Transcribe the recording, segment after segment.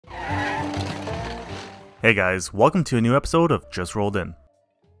Hey guys, welcome to a new episode of Just Rolled In.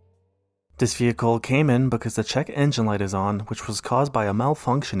 This vehicle came in because the check engine light is on, which was caused by a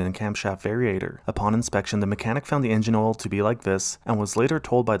malfunction in camshaft variator. Upon inspection, the mechanic found the engine oil to be like this, and was later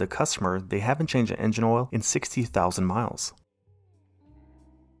told by the customer they haven't changed the engine oil in 60,000 miles.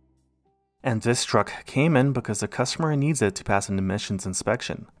 And this truck came in because the customer needs it to pass an emissions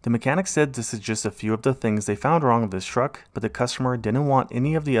inspection. The mechanic said this is just a few of the things they found wrong with this truck, but the customer didn't want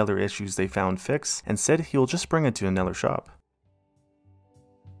any of the other issues they found fixed and said he'll just bring it to another shop.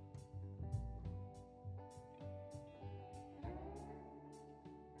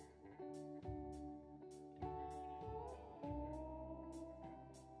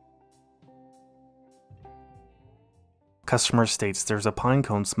 Customer states there's a pine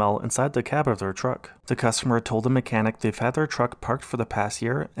cone smell inside the cab of their truck. The customer told the mechanic they've had their truck parked for the past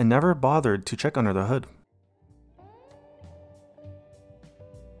year and never bothered to check under the hood.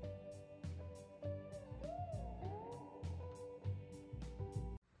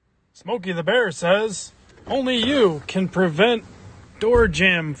 Smokey the Bear says, only you can prevent door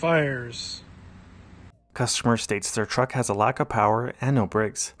jam fires. Customer states their truck has a lack of power and no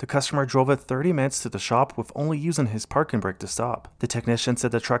brakes. The customer drove it 30 minutes to the shop with only using his parking brake to stop. The technician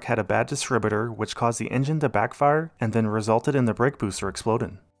said the truck had a bad distributor which caused the engine to backfire and then resulted in the brake booster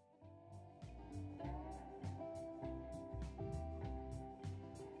exploding.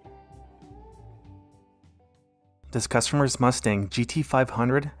 This customer's Mustang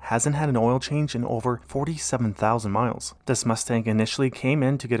GT500 hasn't had an oil change in over 47,000 miles. This Mustang initially came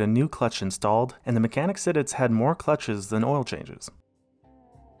in to get a new clutch installed, and the mechanic said it's had more clutches than oil changes.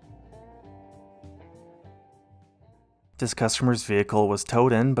 This customer's vehicle was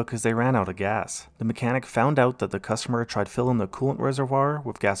towed in because they ran out of gas. The mechanic found out that the customer tried filling the coolant reservoir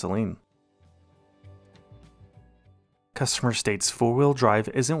with gasoline. Customer states four-wheel drive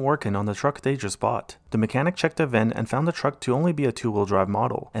isn't working on the truck they just bought. The mechanic checked the VIN and found the truck to only be a two-wheel drive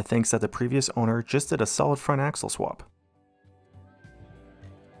model, and thinks that the previous owner just did a solid front axle swap.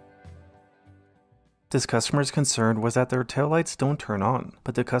 This customer's concern was that their taillights don't turn on,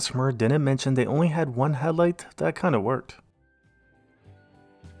 but the customer didn't mention they only had one headlight that kinda worked.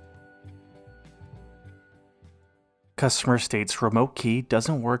 Customer states remote key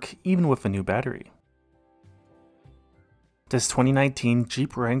doesn't work even with a new battery. This 2019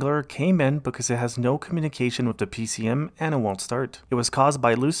 Jeep Wrangler came in because it has no communication with the PCM and it won't start. It was caused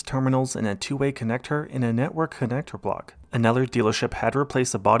by loose terminals in a two-way connector in a network connector block. Another dealership had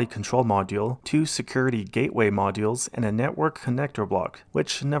replaced a body control module, two security gateway modules, and a network connector block,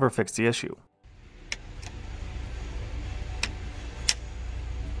 which never fixed the issue.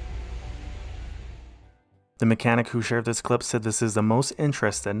 The mechanic who shared this clip said this is the most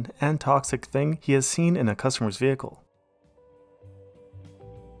interesting and toxic thing he has seen in a customer's vehicle.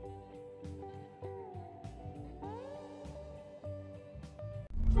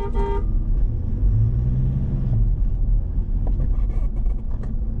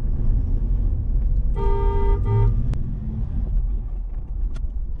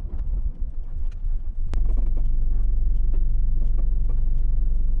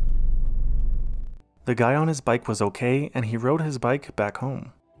 The guy on his bike was okay and he rode his bike back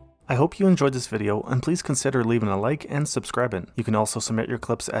home. I hope you enjoyed this video and please consider leaving a like and subscribing. You can also submit your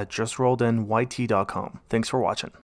clips at justrolledyt.com. Thanks for watching.